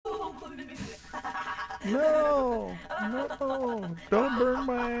No! No! Don't burn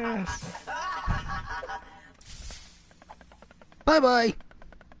my ass! Bye-bye!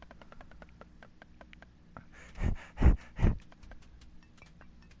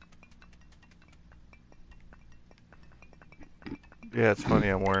 Yeah, it's funny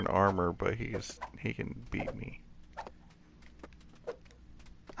I'm wearing armor, but he can beat me.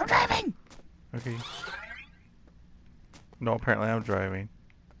 I'm driving! Okay. No, apparently I'm driving.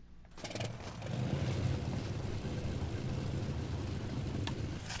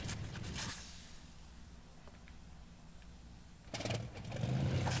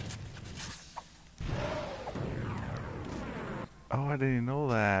 Oh, I didn't know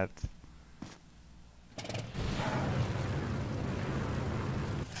that.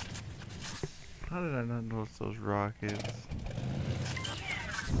 How did I not notice those rockets?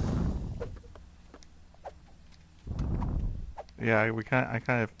 Yeah, I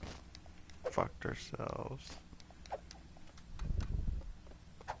kind of fucked ourselves.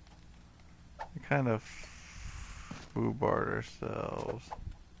 We kind of foobarred ourselves.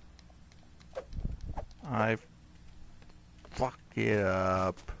 I fuck it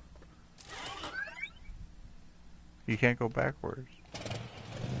up. You can't go backwards.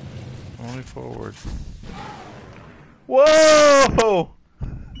 Only forward. Whoa!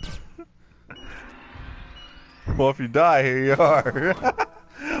 Well, if you die, here you are.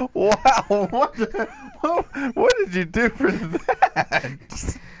 Wow, what did you do for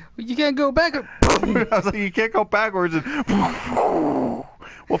that? You can't go back. I was like, you can't go backwards. And well,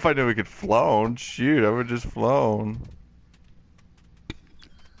 if I knew we could flown, shoot, I would just flown.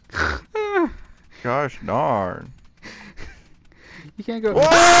 Gosh darn. You can't go.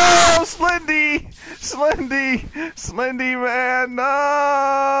 Whoa, Slendy! Slendy! Slendy, man!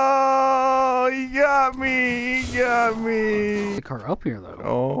 No! He got me! He got me! The car up here, though.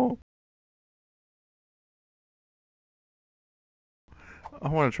 Oh. I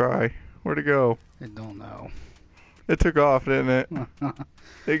want to try. Where'd it go? I don't know. It took off, didn't it?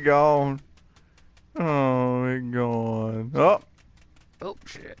 It gone. Oh, it gone. Oh! Oh,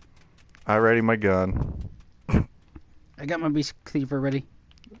 shit. I ready my gun. I got my beast cleaver ready.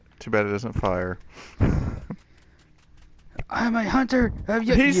 Too bad it doesn't fire. I'm a hunter.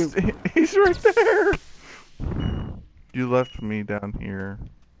 He's right there. You left me down here.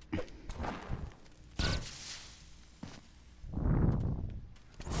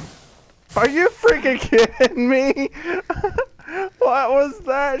 Are you freaking kidding me? What was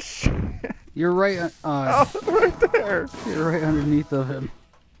that shit? You're right. Oh, right there. You're right underneath of him.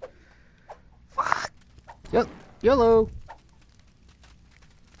 Fuck. Yep. YOLO.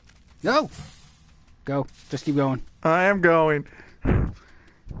 Go. Go. Just keep going. I am going.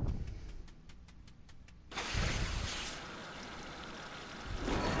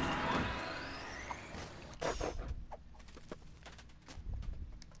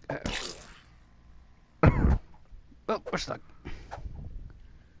 Oh, we're stuck.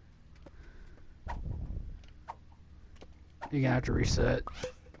 You're gonna have to reset.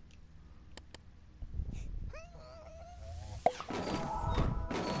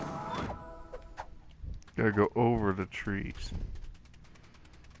 Gotta go over the trees.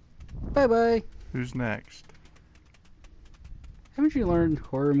 Bye bye. Who's next? Haven't you learned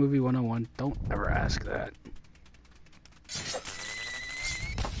horror movie 101? Don't ever ask that.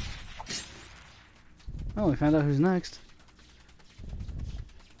 Oh, we found out who's next.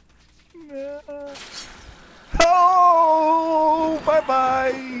 Oh, bye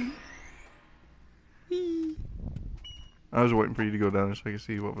bye. I was waiting for you to go down there so I could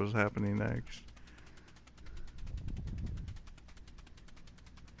see what was happening next.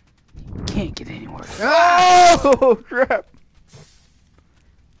 Can't get anywhere. Oh, crap.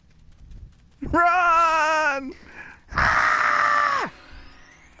 Run! Ah!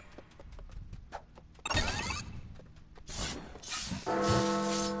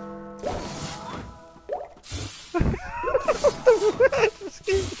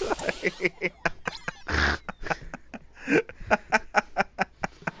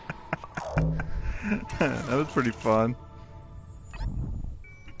 That was pretty fun.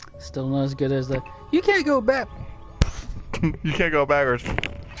 Still not as good as the. You can't go back. You can't go backwards.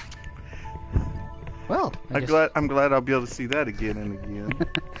 Well, I'm glad I'll be able to see that again and again.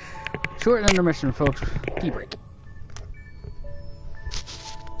 Short intermission, folks. Tea break.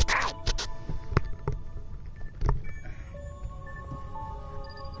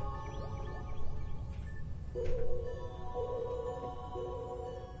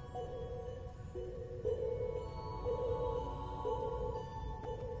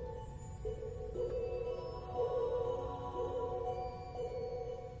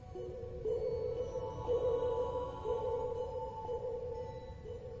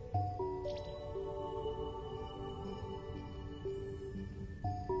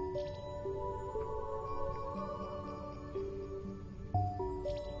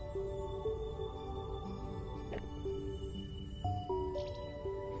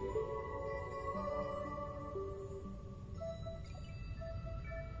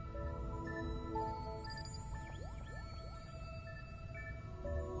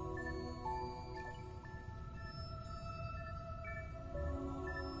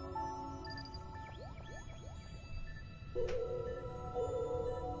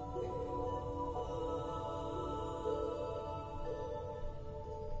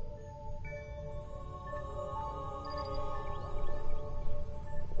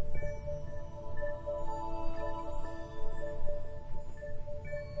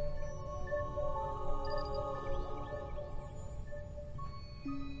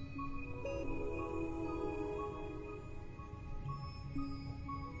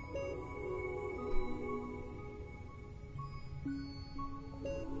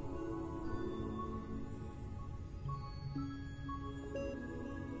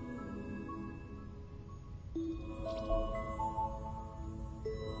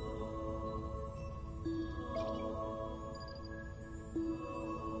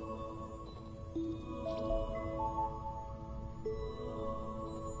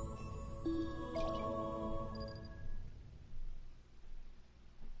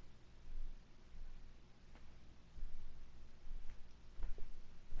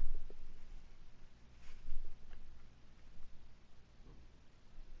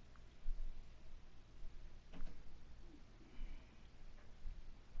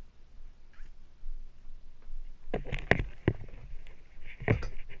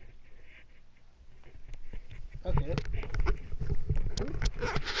 Okay.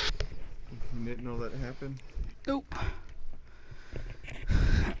 You didn't know that happened? Nope.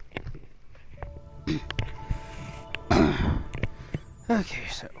 Okay,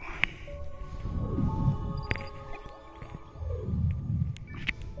 so.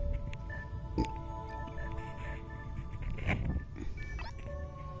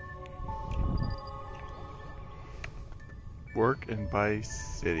 Work in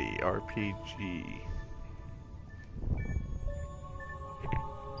Vice City RPG.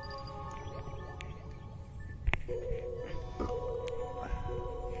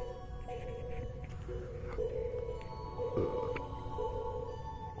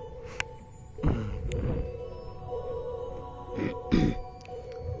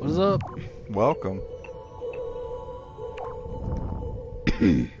 What's up? Welcome.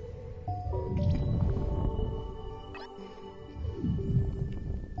 You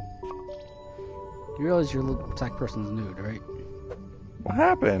realize your little attack person's nude, right? What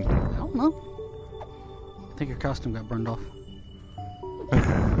happened? I don't know. I think your costume got burned off.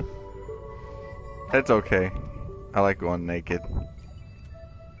 It's okay. I like going naked.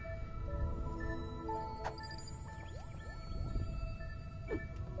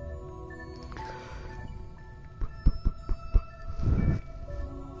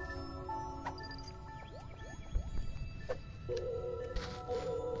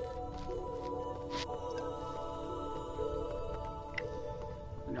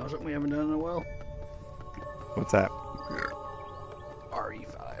 You know something we haven't done in a while? What's that?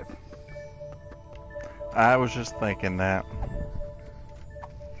 RE5. I was just thinking that.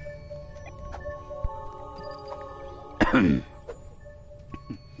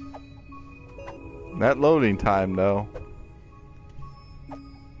 That loading time, though.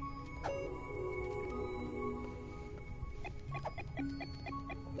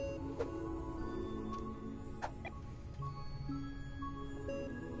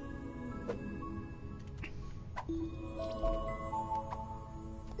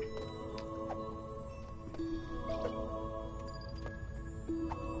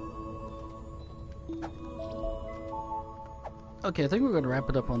 Okay, I think we're going to wrap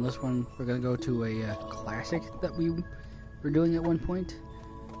it up on this one. We're going to go to a classic that we were doing at one point.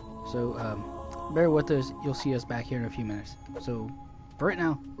 So, bear with us. You'll see us back here in a few minutes. So, for right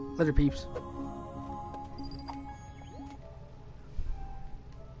now, later peeps.